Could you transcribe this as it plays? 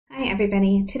Hi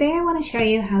everybody, today I want to show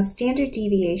you how standard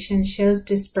deviation shows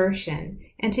dispersion,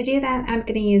 and to do that I'm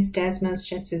going to use Desmos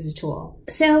just as a tool.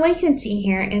 So what you can see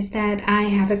here is that I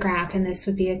have a graph and this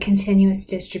would be a continuous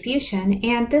distribution,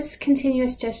 and this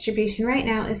continuous distribution right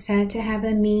now is set to have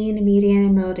a mean, median,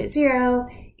 and mode at 0,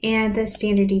 and the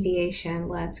standard deviation,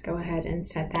 let's go ahead and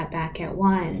set that back at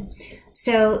 1.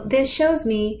 So this shows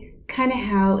me kind of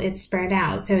how it's spread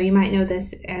out. So you might know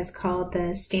this as called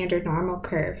the standard normal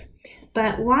curve.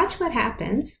 But watch what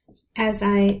happens as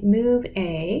I move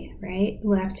A, right,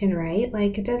 left and right.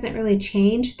 Like, it doesn't really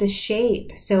change the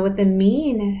shape. So what the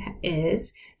mean is,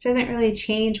 it doesn't really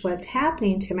change what's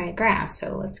happening to my graph.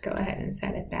 So let's go ahead and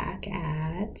set it back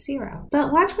at 0.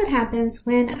 But watch what happens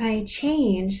when I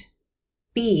change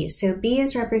B. So B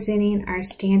is representing our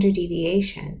standard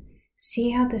deviation.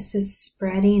 See how this is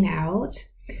spreading out?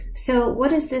 So what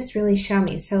does this really show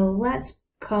me? So let's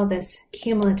call this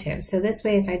cumulative. So this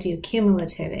way, if I do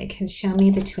cumulative, it can show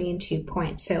me between 2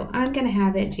 points. So I'm going to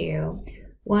have it do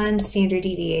 1 standard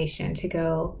deviation to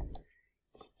go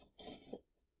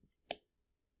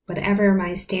whatever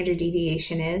my standard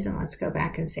deviation is. And let's go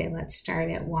back and say, let's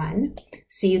start at 1.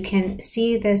 So you can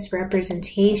see this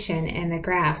representation in the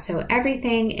graph. So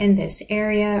everything in this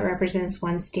area represents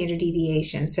 1 standard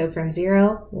deviation. So from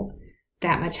 0,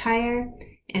 that much higher,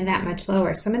 and that much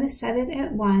lower. So I'm going to set it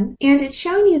at 1. And it's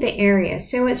showing you the area.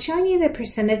 So it's showing you the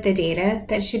percent of the data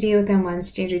that should be within 1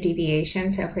 standard deviation.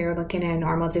 So if we were looking at a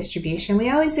normal distribution, we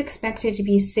always expect it to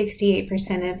be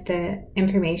 68% of the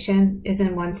information is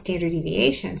in 1 standard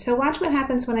deviation. So watch what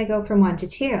happens when I go from 1 to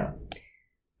 2.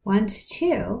 1 to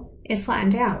 2, it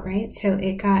flattened out, right? So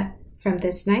it got, from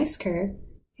this nice curve,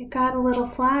 it got a little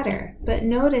flatter, but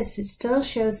notice it still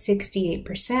shows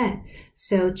 68%.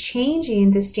 So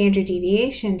changing the standard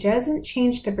deviation doesn't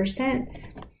change the percent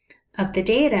of the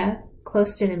data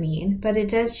close to the mean, but it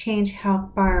does change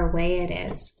how far away it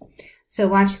is. So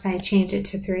watch if I change it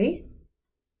to 3,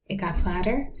 it got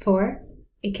flatter. 4,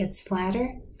 it gets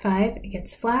flatter. 5, it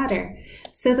gets flatter.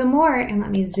 So the more, and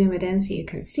let me zoom it in so you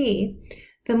can see,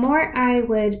 the more I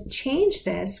would change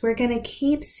this, we're going to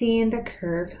keep seeing the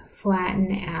curve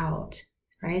flatten out,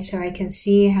 right? So I can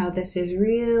see how this is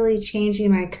really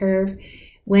changing my curve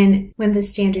when the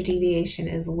standard deviation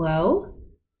is low.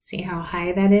 See how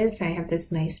high that is? I have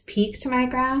this nice peak to my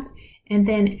graph. And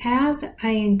then as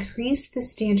I increase the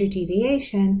standard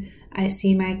deviation, I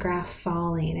see my graph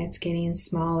falling. It's getting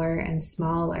smaller and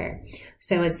smaller.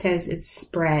 So it says it's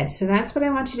spread. So that's what I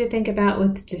want you to think about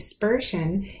with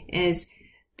dispersion is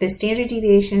the standard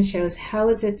deviation shows how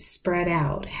is it spread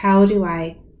out? How do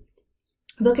I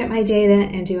look at my data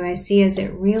and do I see, is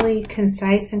it really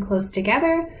concise and close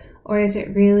together, or is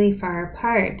it really far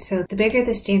apart? So the bigger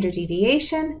the standard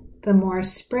deviation, the more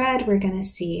spread we're going to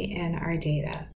see in our data.